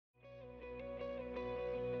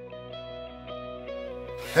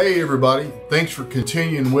Hey everybody, thanks for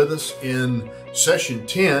continuing with us in session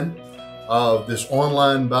 10 of this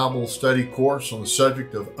online Bible study course on the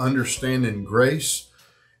subject of understanding grace.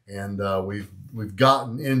 And we've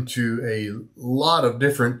gotten into a lot of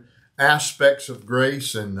different aspects of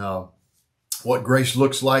grace and what grace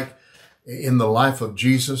looks like in the life of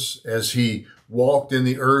Jesus as he walked in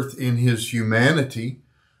the earth in his humanity.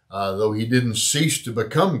 Though he didn't cease to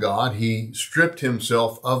become God, he stripped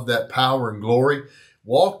himself of that power and glory,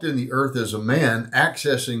 walked in the earth as a man,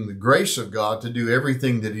 accessing the grace of God to do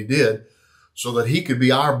everything that he did so that he could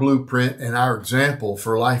be our blueprint and our example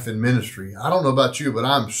for life and ministry. I don't know about you, but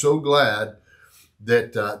I'm so glad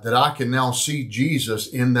that I can now see Jesus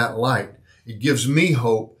in that light. It gives me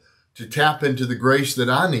hope to tap into the grace that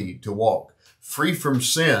I need to walk free from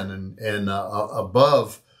sin and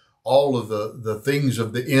above all of the things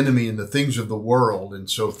of the enemy and the things of the world. And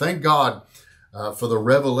so thank God for the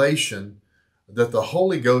revelation that the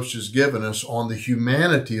Holy Ghost has given us on the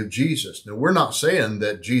humanity of Jesus. Now, we're not saying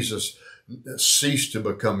that Jesus ceased to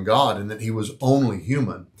become God and that he was only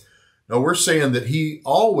human. No, we're saying that he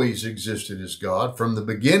always existed as God. From the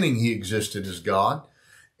beginning, he existed as God.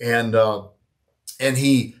 And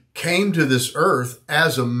he came to this earth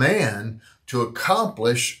as a man to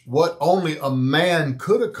accomplish what only a man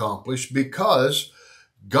could accomplish, because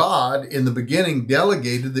God in the beginning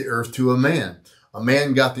delegated the earth to a man. A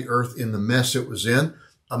man got the earth in the mess it was in.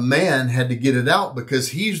 A man had to get it out because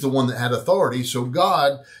he's the one that had authority. So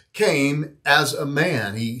God came as a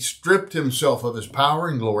man. He stripped himself of his power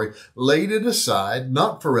and glory, laid it aside,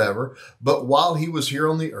 not forever, but while he was here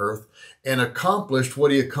on the earth, and accomplished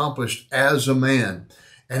what he accomplished as a man.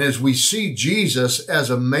 And as we see Jesus as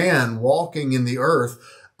a man walking in the earth,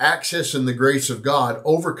 accessing the grace of God,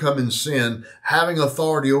 overcoming sin, having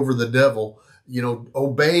authority over the devil,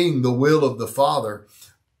 obeying the will of the Father,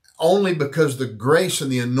 only because the grace and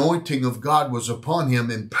the anointing of God was upon him,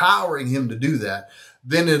 empowering him to do that,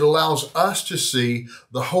 then it allows us to see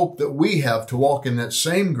the hope that we have to walk in that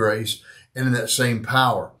same grace and in that same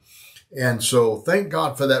power. And so thank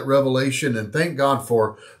God for that revelation, and thank God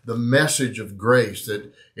for the message of grace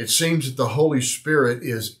that it seems that the Holy Spirit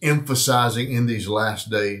is emphasizing in these last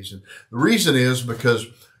days. And the reason is because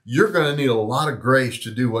you're going to need a lot of grace to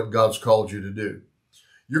do what God's called you to do.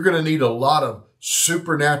 You're going to need a lot of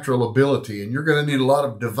supernatural ability, and you're going to need a lot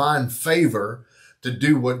of divine favor to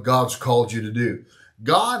do what God's called you to do.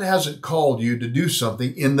 God hasn't called you to do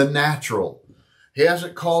something in the natural. He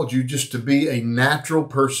hasn't called you just to be a natural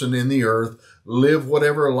person in the earth, live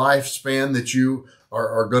whatever lifespan that you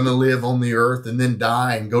are going to live on the earth, and then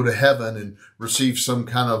die and go to heaven and receive some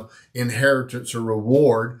kind of inheritance or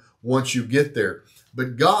reward once you get there.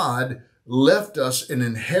 But God left us an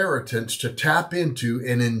inheritance to tap into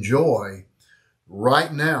and enjoy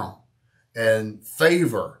right now, and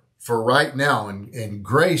favor for right now, and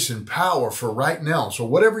grace and power for right now. So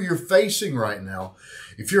whatever you're facing right now,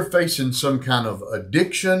 if you're facing some kind of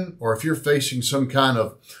addiction, or if you're facing some kind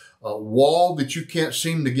of wall that you can't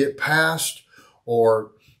seem to get past,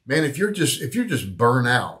 or man, if you're just burnt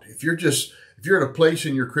out, if you're at a place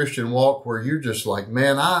in your Christian walk where you're just like,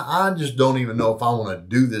 man, I just don't even know if I want to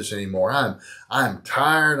do this anymore. I'm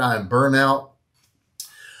tired. I'm burnt out.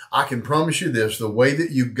 I can promise you this, the way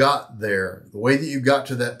that you got there, the way that you got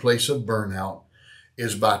to that place of burnout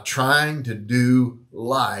is by trying to do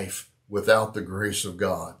life without the grace of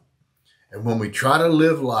God. And when we try to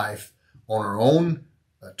live life on our own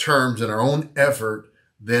terms and our own effort,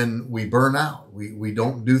 then we burn out. We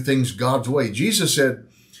don't do things God's way. Jesus said,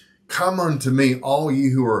 "Come unto me, all ye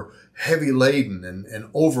who are heavy laden and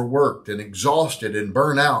overworked and exhausted and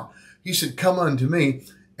burnt out." He said, "Come unto me,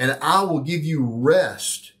 and I will give you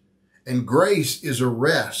rest." And grace is a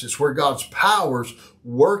rest. It's where God's power's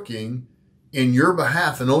working in your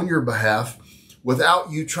behalf and on your behalf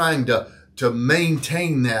without you trying to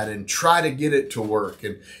maintain that and try to get it to work.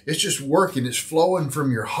 And it's just working. It's flowing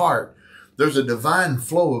from your heart. There's a divine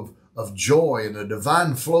flow of joy, and a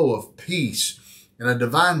divine flow of peace, and a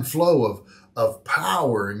divine flow of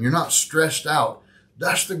power, and you're not stressed out.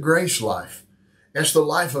 That's the grace life. That's the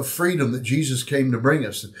life of freedom that Jesus came to bring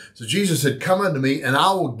us. So Jesus said, "Come unto me, and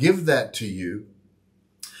I will give that to you."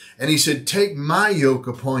 And he said, "Take my yoke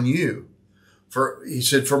upon you." He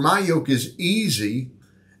said, "For my yoke is easy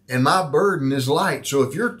and my burden is light." So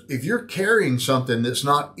if you're carrying something that's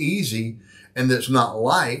not easy and that's not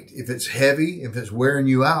light, if it's heavy, if it's wearing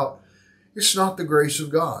you out, it's not the grace of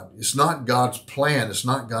God. It's not God's plan. It's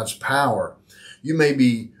not God's power. You may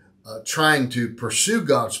be trying to pursue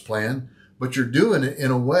God's plan, but you're doing it in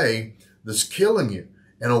a way that's killing you,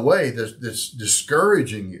 in a way that's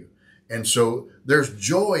discouraging you. And so there's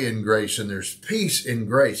joy in grace and there's peace in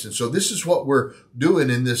grace. And so this is what we're doing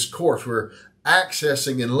in this course. We're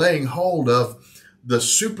accessing and laying hold of the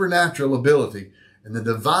supernatural ability and the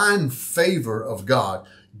divine favor of God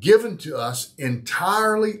given to us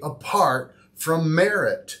entirely apart from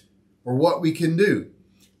merit or what we can do,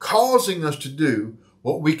 causing us to do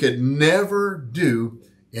what we could never do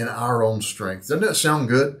in our own strength. Doesn't that sound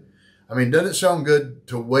good? I mean, doesn't it sound good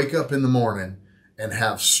to wake up in the morning and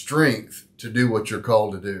have strength to do what you're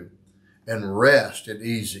called to do and rest and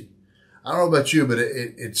easy? I don't know about you, but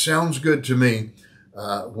it sounds good to me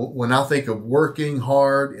when I think of working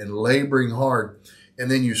hard and laboring hard, and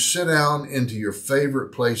then you sit down into your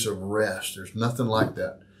favorite place of rest. There's nothing like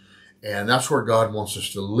that. And that's where God wants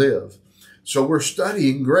us to live. So we're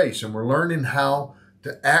studying grace and we're learning how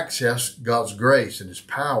to access God's grace and his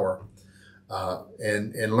power,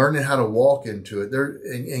 and learning how to walk into it there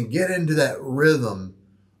and get into that rhythm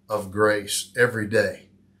of grace every day.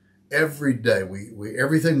 Every day, we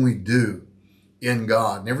everything we do in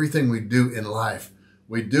God and everything we do in life,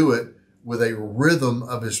 we do it with a rhythm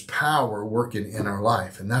of his power working in our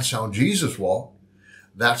life. And that's how Jesus walked.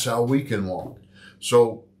 That's how we can walk.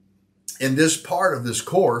 So in this part of this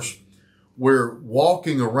course, we're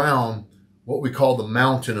walking around what we call the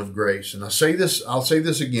mountain of grace. And I'll say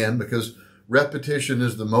this again because repetition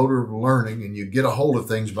is the motor of learning, and you get a hold of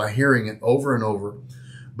things by hearing it over and over.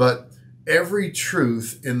 But every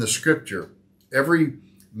truth in the scripture, every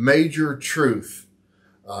major truth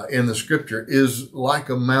in the scripture is like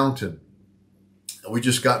a mountain. We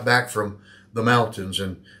just got back from the mountains,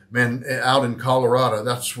 and man, out in Colorado,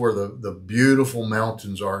 that's where the beautiful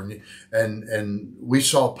mountains are. And we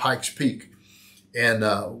saw Pikes Peak. And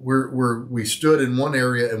we stood in one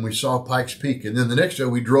area and we saw Pikes Peak. And then the next day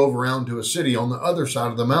we drove around to a city on the other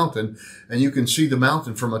side of the mountain, and you can see the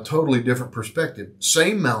mountain from a totally different perspective.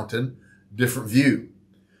 Same mountain, different view.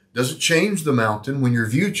 Doesn't change the mountain when your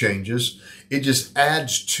view changes. It just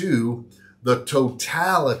adds to the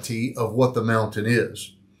totality of what the mountain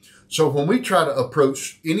is. So when we try to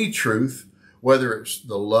approach any truth, whether it's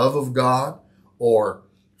the love of God or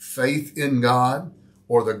faith in God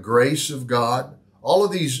or the grace of God, all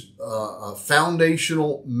of these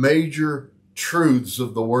foundational major truths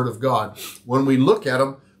of the Word of God, when we look at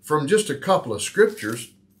them from just a couple of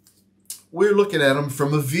scriptures, we're looking at them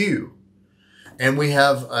from a view. And we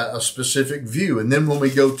have a specific view. And then when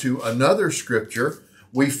we go to another scripture,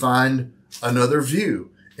 we find another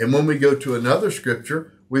view. And when we go to another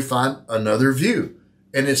scripture, we find another view.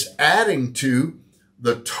 And it's adding to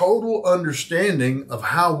the total understanding of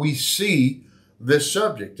how we see this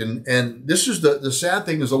subject. And this is the sad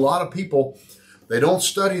thing is a lot of people, they don't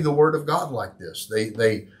study the Word of God like this.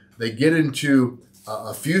 They get into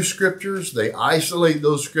a few scriptures, they isolate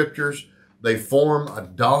those scriptures, they form a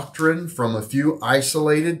doctrine from a few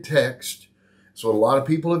isolated texts. So a lot of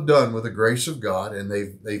people have done with the grace of God, and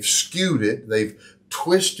they've skewed it, they've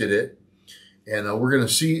twisted it, and we're going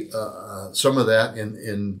to see some of that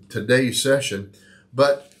in today's session.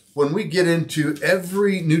 But when we get into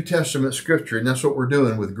every New Testament scripture, and that's what we're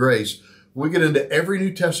doing with grace, we get into every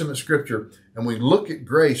New Testament scripture and we look at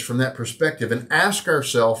grace from that perspective and ask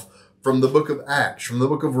ourselves from the book of Acts, from the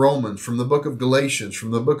book of Romans, from the book of Galatians,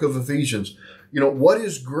 from the book of Ephesians, what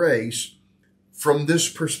is grace from this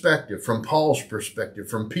perspective, from Paul's perspective,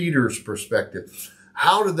 from Peter's perspective?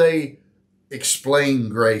 How do they explain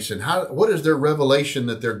grace, and what is their revelation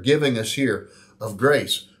that they're giving us here of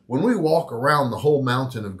grace? When we walk around the whole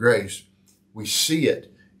mountain of grace, we see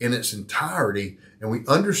it in its entirety, and we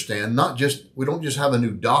understand we don't just have a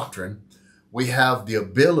new doctrine, we have the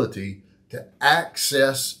ability to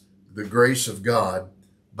access the grace of God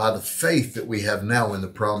by the faith that we have now in the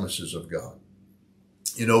promises of God.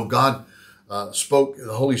 God spoke,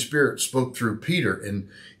 the Holy Spirit spoke through Peter in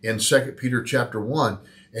 2 Peter chapter 1,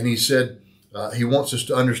 and he said he wants us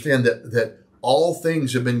to understand that all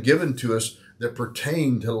things have been given to us that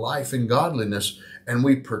pertain to life and godliness, and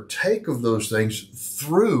we partake of those things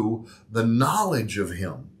through the knowledge of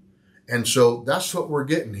him. And so that's what we're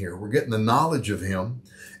getting here. We're getting the knowledge of him,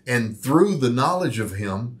 and through the knowledge of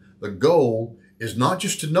him, the goal is not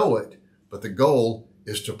just to know it, but the goal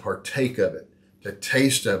is to partake of it, to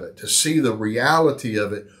taste of it, to see the reality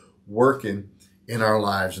of it working in our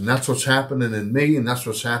lives. And that's what's happening in me, and that's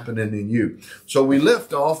what's happening in you. So we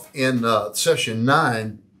left off in session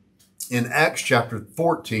 9 in Acts chapter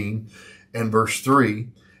 14 and verse 3.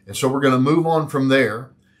 And so we're going to move on from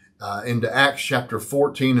there into Acts chapter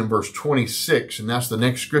 14 and verse 26. And that's the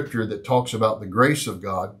next scripture that talks about the grace of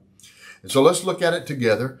God. And so let's look at it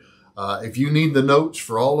together. If you need the notes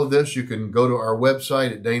for all of this, you can go to our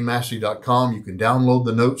website at DayneMassey.com. You can download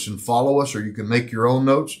the notes and follow us, or you can make your own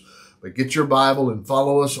notes. But get your Bible and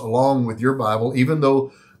follow us along with your Bible. Even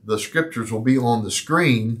though the scriptures will be on the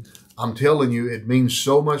screen, I'm telling you, it means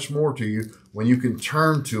so much more to you when you can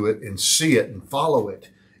turn to it and see it and follow it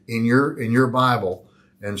in your Bible.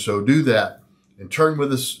 And so do that. And turn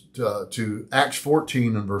with us to Acts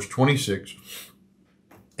 14 and verse 26.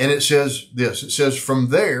 And it says this. It says, from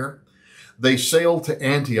there they sailed to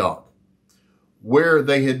Antioch, where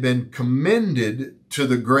they had been commended to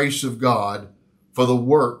the grace of God for the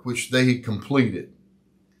work which they had completed.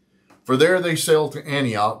 For there they sailed to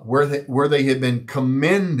Antioch, where they had been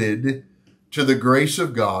commended to the grace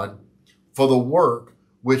of God for the work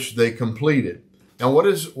which they completed. Now, what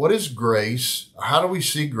is grace? How do we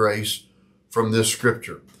see grace from this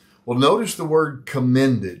scripture? Well, notice the word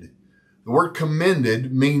commended. The word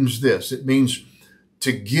commended means this. It means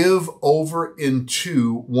to give over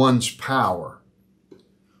into one's power.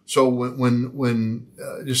 So when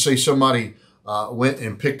just say somebody went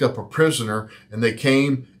and picked up a prisoner, and they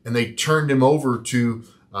came and they turned him over to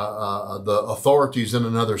the authorities in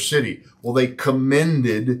another city. Well, they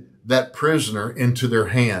commended that prisoner into their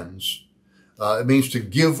hands. It means to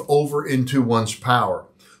give over into one's power.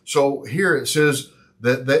 So here it says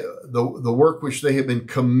that the work which they had been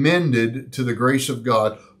commended to the grace of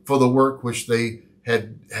God for the work which they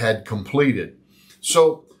had completed.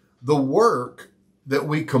 So the work that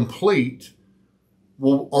we complete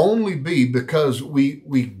will only be because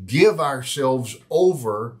we give ourselves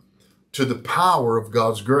over to the power of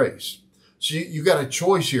God's grace. So you got a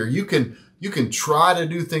choice here. You can try to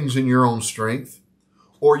do things in your own strength,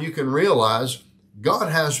 or you can realize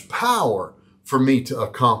God has power for me to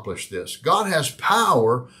accomplish this. God has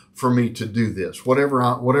power for me to do this, whatever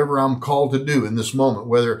I'm called to do in this moment,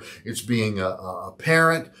 whether it's being a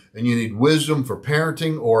parent and you need wisdom for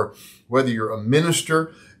parenting, or whether you're a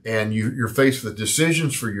minister and you're faced with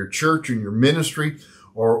decisions for your church and your ministry,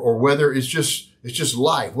 or whether it's just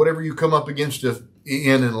life, whatever you come up against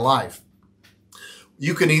in life.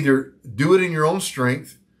 You can either do it in your own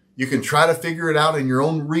strength. You can try to figure it out in your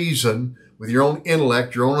own reason, with your own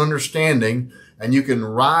intellect, your own understanding, and you can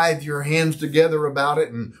writhe your hands together about it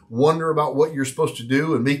and wonder about what you're supposed to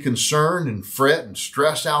do and be concerned and fret and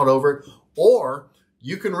stress out over it. Or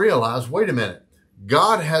you can realize, wait a minute,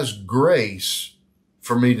 God has grace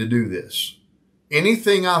for me to do this.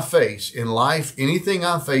 Anything I face in life, anything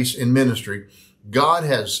I face in ministry, God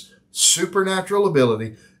has supernatural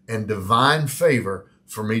ability and divine favor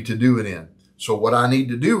for me to do it in. So what I need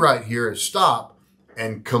to do right here is stop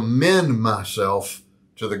and commend myself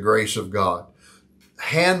to the grace of God.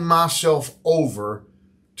 Hand myself over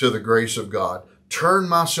to the grace of God. Turn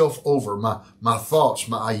myself over, my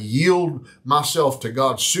thoughts, I yield myself to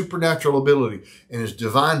God's supernatural ability and His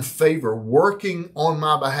divine favor working on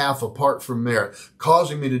my behalf apart from merit,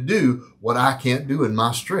 causing me to do what I can't do in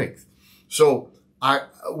my strength. So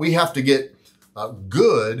we have to get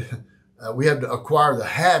good. We have to acquire the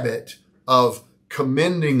habit of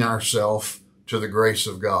commending ourselves to the grace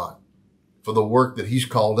of God for the work that He's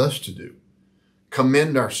called us to do.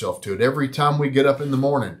 Commend ourselves to it. Every time we get up in the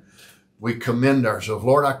morning, we commend ourselves.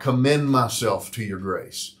 Lord, I commend myself to your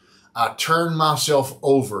grace. I turn myself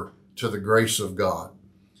over to the grace of God.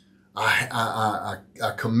 I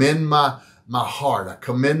commend my heart. I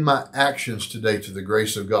commend my actions today to the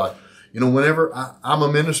grace of God. You know, whenever I'm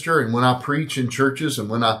a minister, and when I preach in churches, and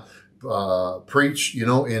when I preach,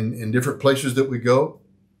 in different places that we go,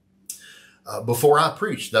 before I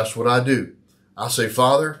preach, that's what I do. I say,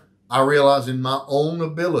 Father, I realize in my own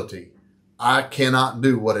ability, I cannot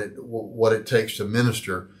do what it takes to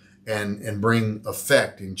minister and bring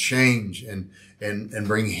effect and change and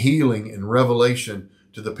bring healing and revelation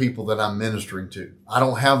to the people that I'm ministering to. I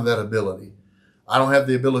don't have that ability. I don't have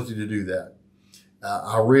the ability to do that.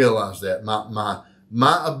 I realize that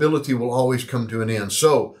my ability will always come to an end.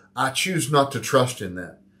 So I choose not to trust in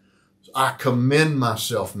that. I commend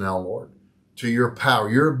myself now, Lord, to your power,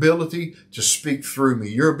 your ability to speak through me,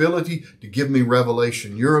 your ability to give me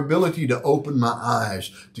revelation, your ability to open my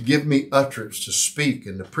eyes, to give me utterance to speak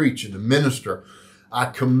and to preach and to minister. I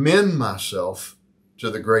commend myself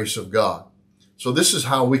to the grace of God. So this is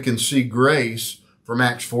how we can see grace from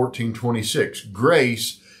Acts 14:26.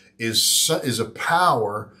 Grace is a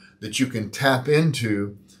power that you can tap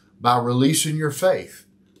into by releasing your faith,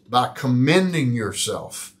 by commending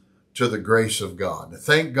yourself to the grace of God.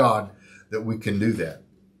 Thank God that we can do that.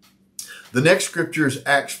 The next scripture is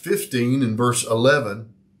Acts 15 and verse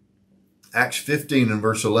 11. Acts 15 and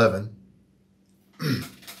verse 11.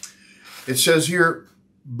 It says here,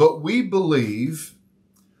 but we believe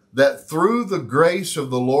that through the grace of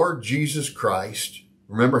the Lord Jesus Christ,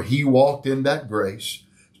 remember, he walked in that grace.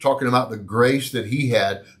 It's talking about the grace that he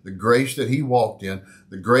had, the grace that he walked in,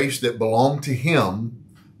 the grace that belonged to him,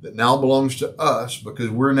 that now belongs to us because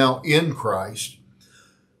we're now in Christ.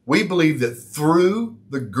 We believe that through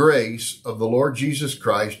the grace of the Lord Jesus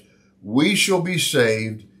Christ, we shall be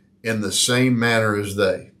saved in the same manner as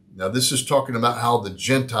they. Now, this is talking about how the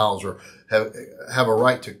Gentiles have a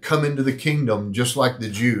right to come into the kingdom just like the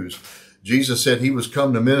Jews. Jesus said he was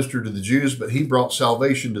come to minister to the Jews, but he brought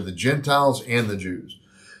salvation to the Gentiles and the Jews.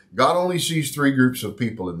 God only sees three groups of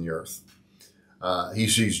people in the earth. He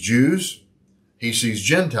sees Jews, he sees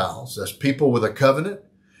Gentiles, that's people with a covenant.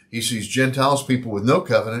 He sees Gentiles, people with no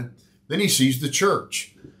covenant. Then he sees the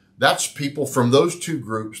church. That's people from those two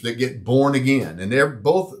groups that get born again. And they're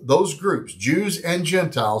both those groups, Jews and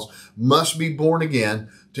Gentiles, must be born again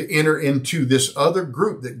to enter into this other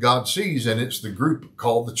group that God sees. And it's the group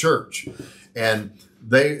called the church. And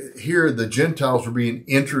here the Gentiles were being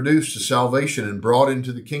introduced to salvation and brought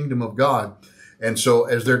into the kingdom of God. And so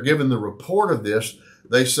as they're given the report of this,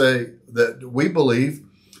 they say that we believe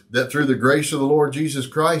that through the grace of the Lord Jesus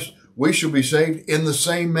Christ, we shall be saved in the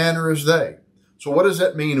same manner as they. So what does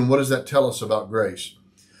that mean, and what does that tell us about grace?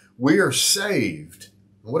 We are saved.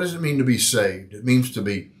 What does it mean to be saved? It means to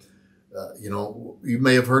be, you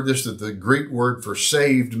may have heard this, that the Greek word for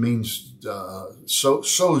saved means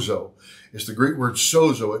sozo. It's the Greek word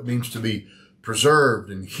sozo. It means to be preserved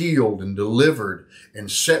and healed and delivered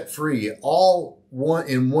and set free, all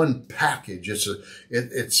in one package.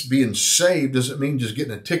 It's being saved doesn't mean just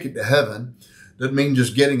getting a ticket to heaven. Doesn't mean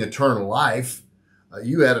just getting eternal life.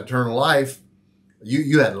 You had eternal life.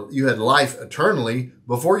 You had life eternally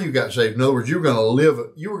before you got saved. In other words, you were going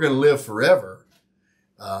to live forever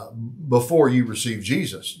before you received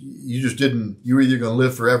Jesus. You were either going to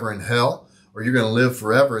live forever in hell or you're going to live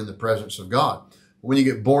forever in the presence of God. When you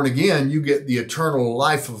get born again, you get the eternal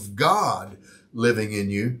life of God living in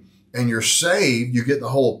you, and you're saved. You get the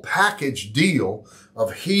whole package deal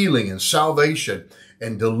of healing and salvation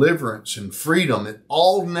and deliverance and freedom. It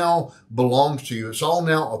all now belongs to you. It's all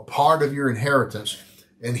now a part of your inheritance.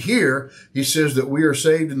 And here he says that we are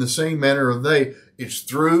saved in the same manner of they. It's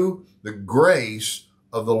through the grace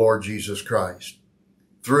of the Lord Jesus Christ.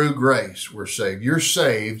 Through grace, we're saved. You're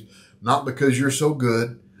saved not because you're so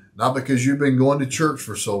good, not because you've been going to church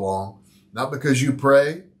for so long, not because you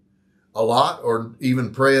pray a lot or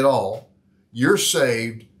even pray at all. You're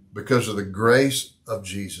saved because of the grace of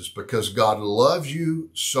Jesus, because God loves you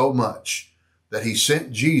so much that he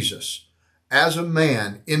sent Jesus as a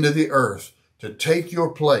man into the earth to take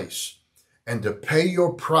your place and to pay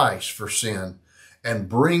your price for sin and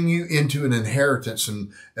bring you into an inheritance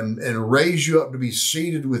and raise you up to be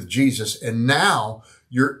seated with Jesus. And now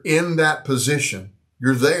you're in that position.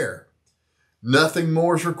 You're there. Nothing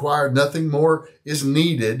more is required. Nothing more is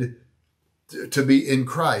needed to be in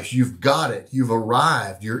Christ. You've got it. You've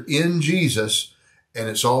arrived. You're in Jesus, and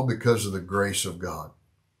it's all because of the grace of God.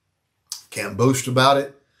 Can't boast about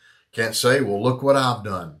it. Can't say, well, look what I've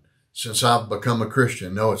done since I've become a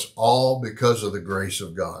Christian. No, it's all because of the grace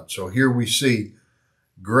of God. So here we see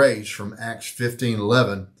grace from Acts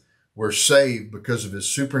 15:11. We're saved because of his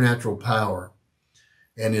supernatural power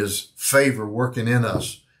and his favor working in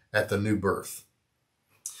us at the new birth.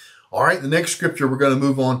 All right, the next scripture we're going to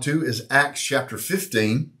move on to is Acts chapter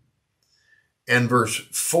 15 and verse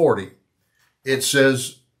 40. It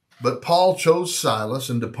says, but Paul chose Silas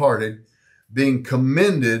and departed, being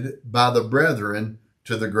commended by the brethren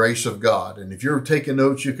to the grace of God. And if you're taking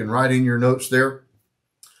notes, you can write in your notes there.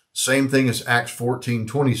 Same thing as Acts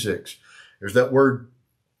 14:26. There's that word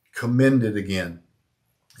commended again.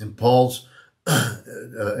 And Paul's,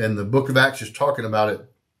 in the book of Acts is talking about it,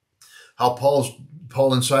 how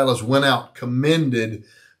Paul and Silas went out commended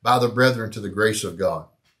by the brethren to the grace of God.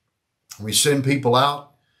 We send people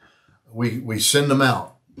out. We send them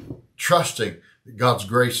out trusting that God's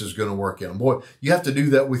grace is going to work in them. Boy, you have to do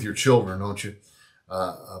that with your children, don't you?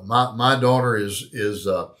 My daughter is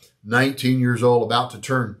 19 years old, about to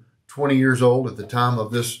turn 20 years old at the time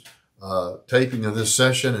of this taping of this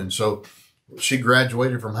session. And so she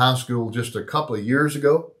graduated from high school just a couple of years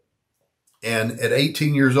ago. And at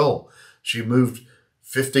 18 years old, she moved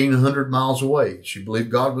 1,500 miles away. She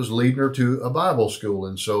believed God was leading her to a Bible school.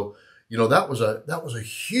 And so, that was a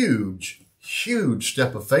huge, huge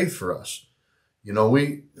step of faith for us.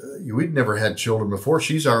 We'd never had children before.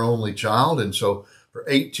 She's our only child. And so for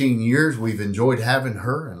 18 years, we've enjoyed having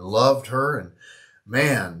her and loved her. And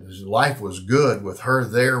man, life was good with her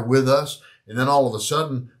there with us. And then all of a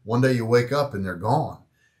sudden, one day you wake up and they're gone.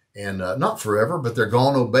 And not forever, but they're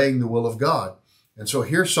gone obeying the will of God. And so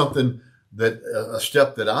here's something that a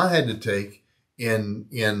step that I had to take in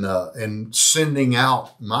sending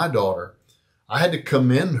out my daughter. I had to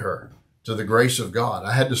commend her to the grace of God.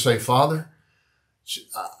 I had to say, Father,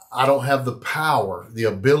 I don't have the power, the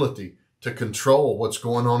ability to control what's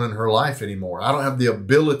going on in her life anymore. I don't have the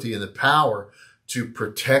ability and the power to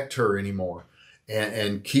protect her anymore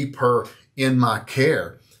and keep her in my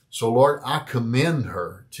care. So Lord, I commend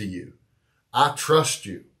her to you. I trust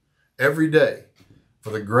you every day for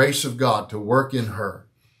the grace of God to work in her.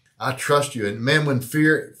 I trust you. And man, when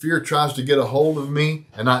fear tries to get a hold of me,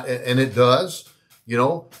 and it does,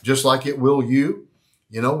 just like it will you,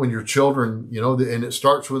 when your children, and it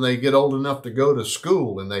starts when they get old enough to go to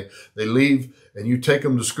school and they leave and you take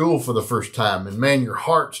them to school for the first time. And man, your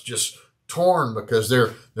heart's just torn because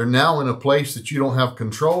they're now in a place that you don't have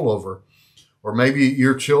control over. Or maybe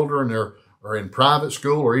your children are in private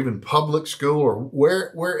school or even public school or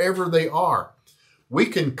wherever they are. We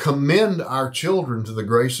can commend our children to the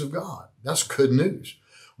grace of God. That's good news.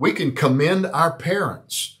 We can commend our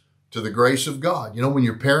parents to the grace of God. When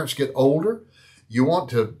your parents get older, you want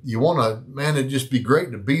to, man, it'd just be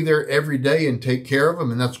great to be there every day and take care of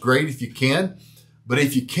them. And that's great if you can. But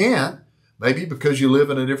if you can't, maybe because you live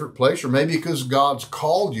in a different place or maybe because God's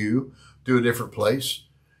called you to a different place,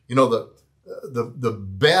 the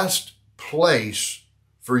best place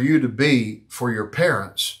for you to be for your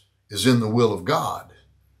parents is in the will of God.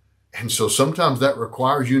 And so sometimes that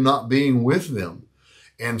requires you not being with them.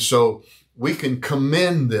 And so we can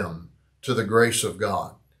commend them to the grace of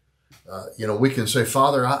God. We can say,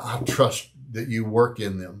 Father, I trust that you work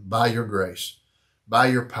in them by your grace, by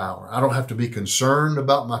your power. I don't have to be concerned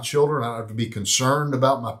about my children. I don't have to be concerned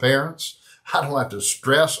about my parents. I don't have to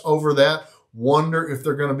stress over that, wonder if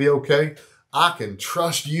they're going to be okay. I can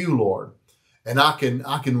trust you, Lord, and I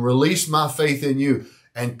can release my faith in you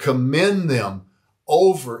and commend them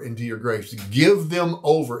over into your grace, give them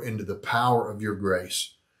over into the power of your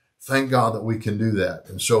grace. Thank God that we can do that.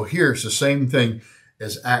 And so here's the same thing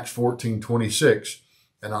as Acts 14:26.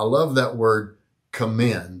 And I love that word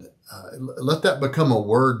commend. Let that become a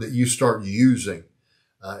word that you start using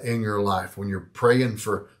in your life when you're praying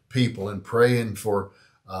for people and praying for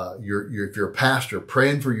if you're a pastor,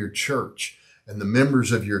 praying for your church and the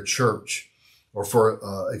members of your church, or for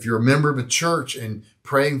if you're a member of a church and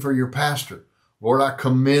praying for your pastor. Lord, I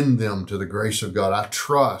commend them to the grace of God. I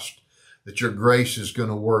trust that your grace is going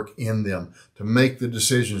to work in them to make the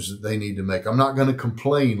decisions that they need to make. I'm not going to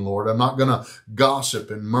complain, Lord. I'm not going to gossip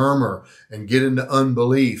and murmur and get into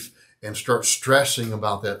unbelief and start stressing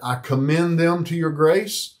about that. I commend them to your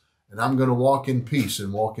grace, and I'm going to walk in peace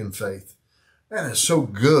and walk in faith. Man, it's so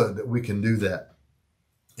good that we can do that.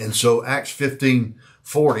 And so Acts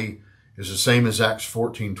 15:40 is the same as Acts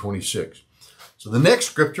 14:26. So the next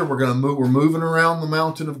scripture we're moving around the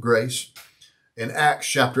mountain of grace. In Acts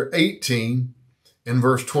chapter 18, in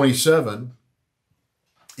verse 27,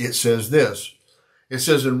 it says this. It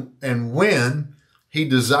says, and when he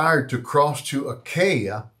desired to cross to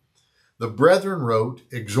Achaia, the brethren wrote,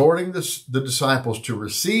 exhorting the disciples to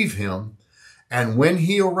receive him. And when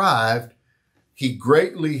he arrived, he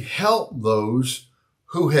greatly helped those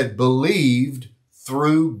who had believed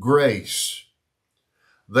through grace.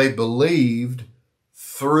 They believed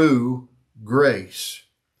through grace.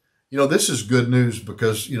 This is good news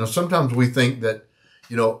because, sometimes we think that,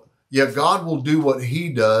 God will do what he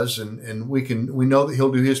does and we know that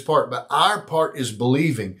he'll do his part, but our part is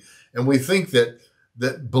believing. And we think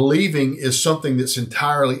that believing is something that's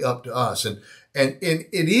entirely up to us. And it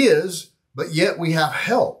is, but yet we have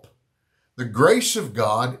help. The grace of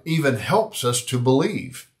God even helps us to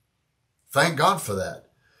believe. Thank God for that,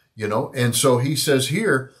 And so he says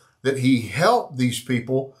here that he helped these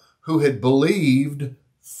people who had believed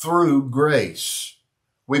through grace.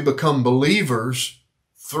 We become believers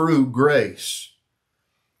through grace.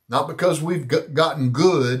 Not because we've gotten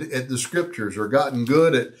good at the scriptures or gotten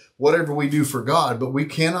good at whatever we do for God, but we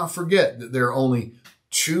cannot forget that there are only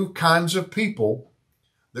two kinds of people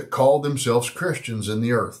that call themselves Christians in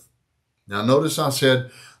the earth. Now, notice I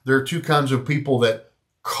said there are two kinds of people that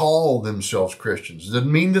call themselves Christians. It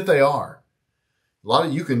doesn't mean that they are.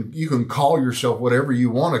 You can call yourself whatever you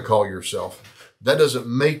want to call yourself. That doesn't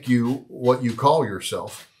make you what you call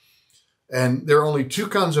yourself. And there are only two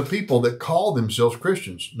kinds of people that call themselves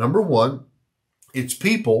Christians. Number one, it's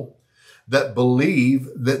people that believe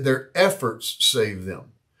that their efforts save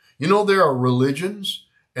them. There are religions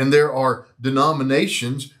and there are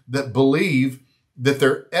denominations that believe that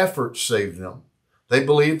their efforts save them. They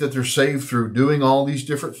believe that they're saved through doing all these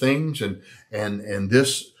different things and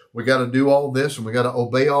this to do all this, and we got to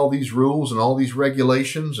obey all these rules and all these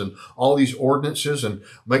regulations and all these ordinances, and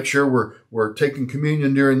make sure we're taking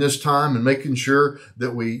communion during this time, and making sure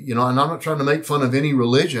that we, and I'm not trying to make fun of any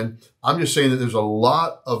religion. I'm just saying that there's a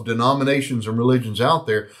lot of denominations and religions out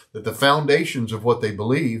there that the foundations of what they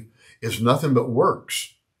believe is nothing but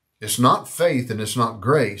works. It's not faith and it's not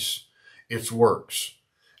grace. It's works.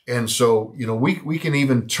 And so, we can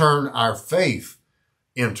even turn our faith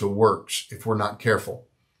into works if we're not careful.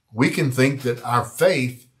 We can think that our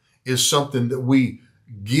faith is something that we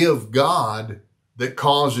give God that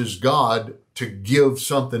causes God to give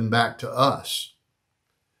something back to us.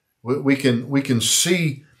 We can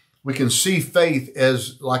see faith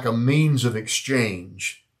as like a means of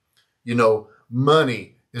exchange.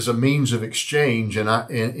 Money is a means of exchange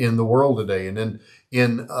in the world today. And then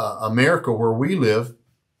in America, where we live,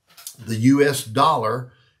 the U.S.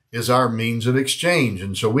 dollar is our means of exchange.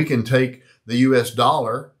 And so we can take the U.S.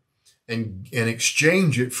 dollar and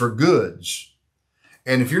exchange it for goods.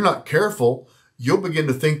 And if you're not careful, you'll begin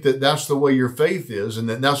to think that that's the way your faith is, and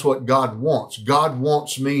that that's what God wants. God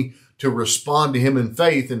wants me to respond to him in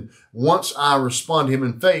faith. And once I respond to him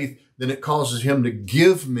in faith, then it causes him to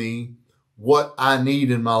give me what I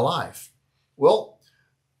need in my life. Well,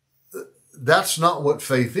 that's not what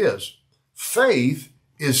faith is. Faith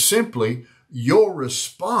is simply your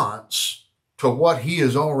response to what he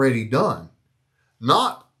has already done,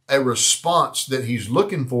 not a response that he's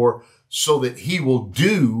looking for so that he will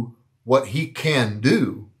do what he can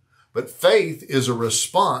do. But faith is a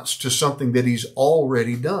response to something that he's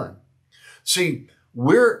already done. See,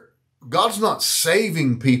 God's not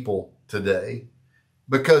saving people today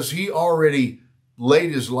because he already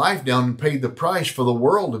laid his life down and paid the price for the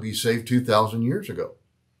world to be saved 2,000 years ago.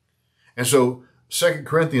 And so 2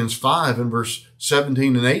 Corinthians 5 and verse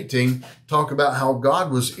 17 and 18 talk about how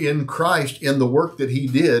God was in Christ in the work that he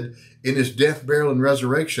did in his death, burial, and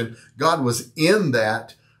resurrection. God was in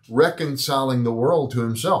that, reconciling the world to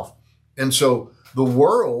himself. And so the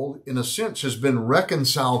world, in a sense, has been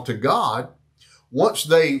reconciled to God once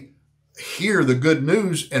they hear the good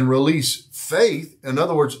news and release faith. In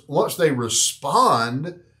other words, once they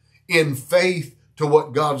respond in faith to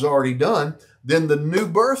what God's already done, then the new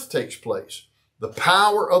birth takes place. The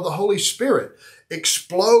power of the Holy Spirit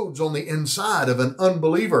explodes on the inside of an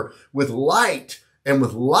unbeliever with light and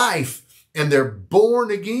with life, and they're born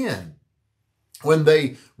again when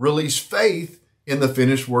they release faith in the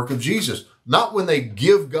finished work of Jesus. Not when they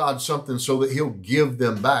give God something so that he'll give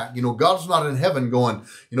them back. God's not in heaven going,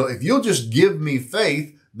 if you'll just give me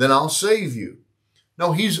faith, then I'll save you.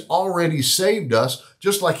 No, he's already saved us,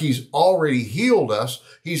 just like he's already healed us.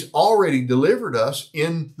 He's already delivered us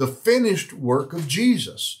in the finished work of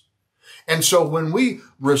Jesus. And so when we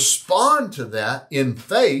respond to that in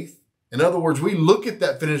faith, in other words, we look at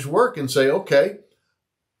that finished work and say, okay,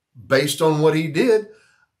 based on what he did,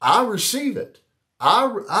 I receive it.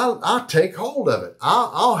 I take hold of it.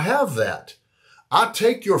 I'll have that. I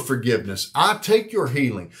take your forgiveness. I take your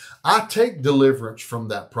healing. I take deliverance from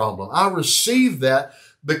that problem. I receive that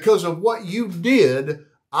because of what you did.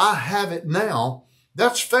 I have it now.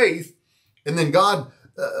 That's faith. And then God,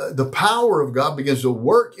 the power of God begins to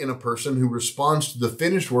work in a person who responds to the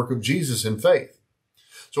finished work of Jesus in faith.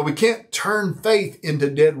 So we can't turn faith into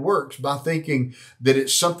dead works by thinking that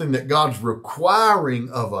it's something that God's requiring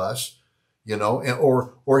of us,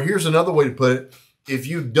 or here's another way to put it. If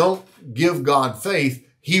you don't give God faith,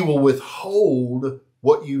 he will withhold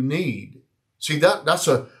what you need. See, that's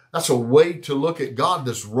a way to look at God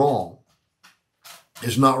that's wrong.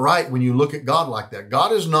 It's not right when you look at God like that.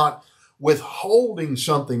 God is not withholding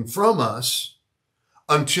something from us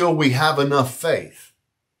until we have enough faith.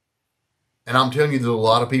 And I'm telling you, there's a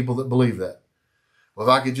lot of people that believe that. Well,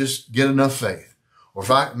 if I could just get enough faith. Or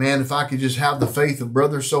if I could just have the faith of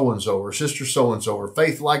brother so-and-so or sister so-and-so, or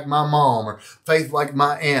faith like my mom, or faith like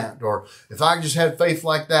my aunt, or if I just had faith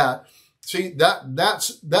like that. See,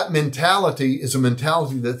 that mentality is a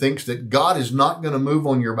mentality that thinks that God is not going to move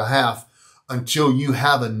on your behalf until you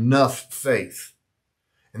have enough faith.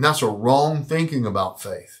 And that's a wrong thinking about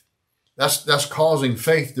faith. That's causing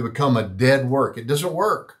faith to become a dead work. It doesn't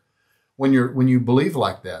work when you believe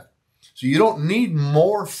like that. So you don't need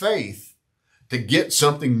more faith to get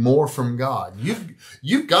something more from God.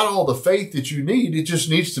 You've got all the faith that you need. It just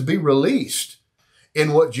needs to be released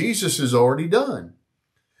in what Jesus has already done.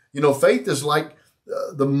 Faith is like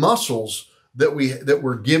the muscles that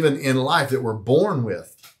we're given in life, that we're born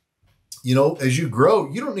with. As you grow,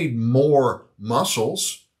 you don't need more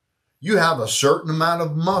muscles. You have a certain amount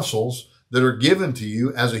of muscles that are given to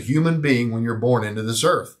you as a human being when you're born into this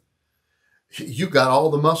earth. You've got all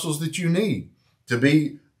the muscles that you need to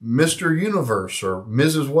be Mr. Universe or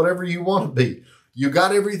Mrs. whatever you want to be. You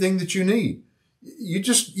got everything that you need. You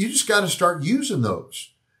just got to start using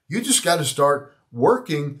those. You just got to start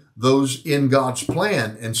working those in God's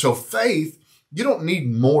plan. And so faith, you don't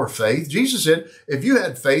need more faith. Jesus said, if you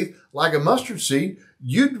had faith like a mustard seed,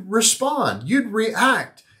 you'd respond, you'd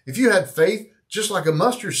react. If you had faith just like a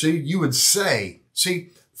mustard seed, you would say. See,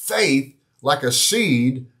 faith, like a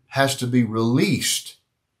seed, has to be released.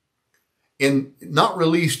 Not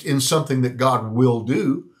released in something that God will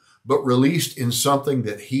do, but released in something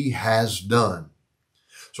that he has done.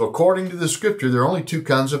 So according to the scripture, there are only two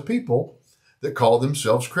kinds of people that call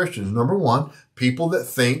themselves Christians. Number one, people that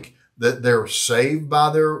think that they're saved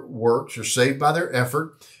by their works or saved by their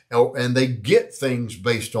effort, and they get things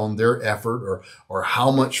based on their effort or how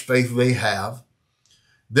much faith they have.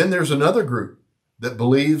 Then there's another group that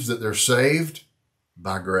believes that they're saved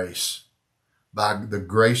by grace, by the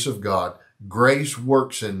grace of God. Grace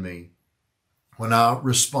works in me when I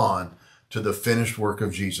respond to the finished work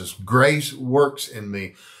of Jesus. Grace works in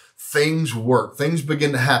me. Things work. Things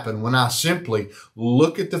begin to happen when I simply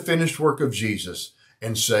look at the finished work of Jesus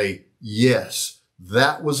and say, yes,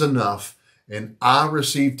 that was enough. And I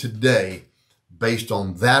received today based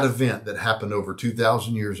on that event that happened over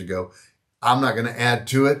 2,000 years ago. I'm not going to add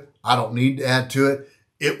to it. I don't need to add to it.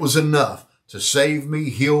 It was enough to save me,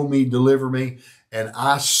 heal me, deliver me. And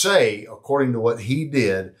I say, according to what he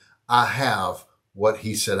did, I have what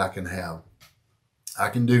he said I can have. I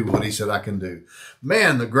can do what he said I can do.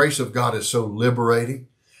 Man, the grace of God is so liberating.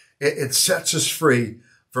 It sets us free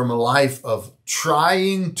from a life of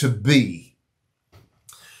trying to be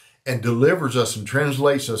and delivers us and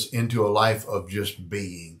translates us into a life of just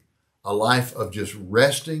being, a life of just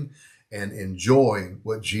resting and enjoying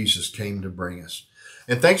what Jesus came to bring us.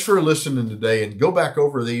 And thanks for listening today, and go back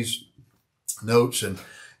over these notes and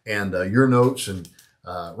your notes and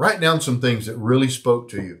write down some things that really spoke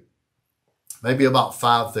to you. Maybe about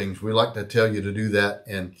 5 things. We like to tell you to do that,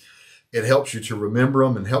 and it helps you to remember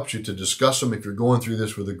them and helps you to discuss them if you're going through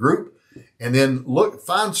this with a group. And then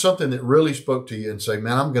find something that really spoke to you and say,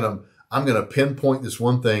 man, I'm gonna pinpoint this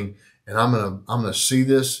one thing, and I'm gonna see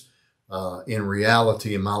this in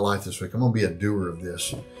reality in my life this week. I'm gonna be a doer of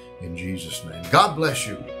this in Jesus' name. God bless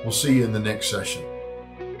you. We'll see you in the next session.